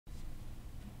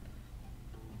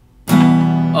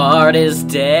Art is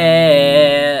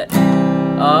dead.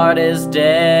 Art is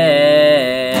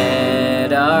dead.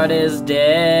 Art is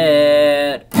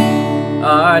dead.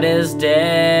 Art is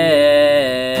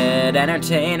dead.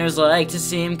 Entertainers like to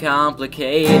seem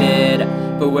complicated,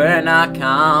 but we're not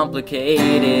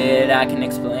complicated. I can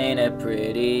explain it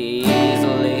pretty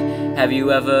easily. Have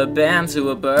you ever been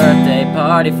to a birthday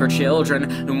party for children,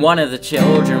 and one of the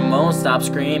children won't stop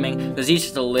screaming cause he's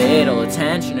just a little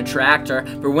attention attractor?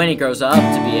 But when he grows up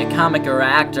to be a comic or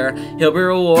actor, he'll be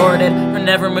rewarded for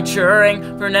never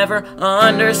maturing, for never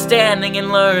understanding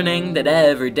and learning that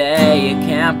every day it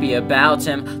can't be about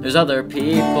him. There's other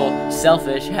people,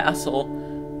 selfish asshole.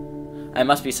 I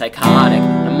must be psychotic,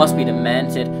 I must be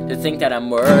demented to think that I'm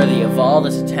worthy of all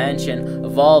this attention,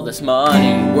 of all this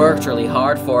money you worked really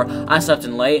hard for. I slept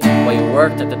in late while you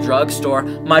worked at the drugstore.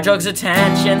 My drug's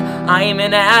attention. I am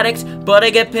an addict, but I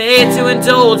get paid to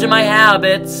indulge in my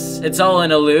habits. It's all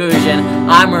an illusion.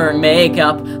 I'm wearing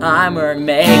makeup, I'm wearing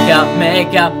makeup,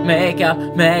 makeup.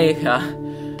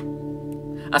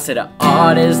 I said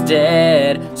art is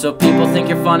dead, so people think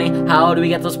you're funny. How do we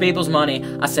get those people's money?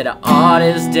 I said art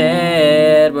is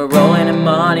dead. We're rolling in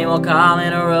money while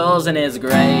calling a rose in his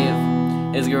grave.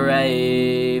 His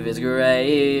grave, his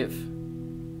grave.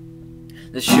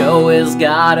 The show has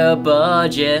got a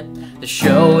budget. The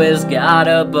show has got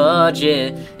a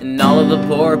budget. And all of the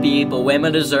poor people, way more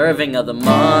deserving of the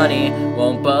money,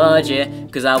 won't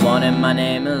budget, cause I wanted my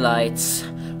name in lights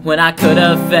when I could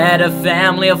have fed a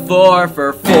family of 4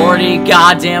 for 40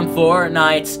 goddamn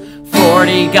fortnights.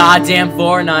 40 goddamn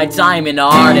fortnights. I am an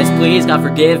artist, please God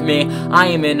forgive me. I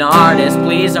am an artist,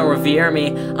 please don't revere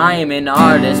me. I am an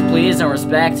artist, please don't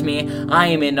respect me. I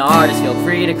am an artist, feel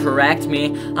free to correct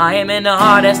me. I am an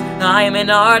artist, I am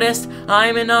an artist, I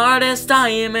am an artist, I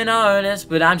am an artist.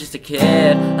 But I'm just a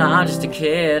kid, I'm just a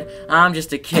kid, I'm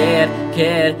just a kid,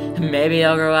 and maybe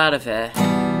I'll grow out of it.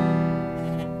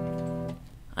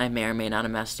 I may or may not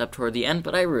have messed up toward the end,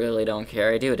 but I really don't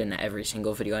care. I do it in every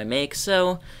single video I make,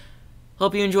 so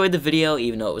hope you enjoyed the video,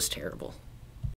 even though it was terrible.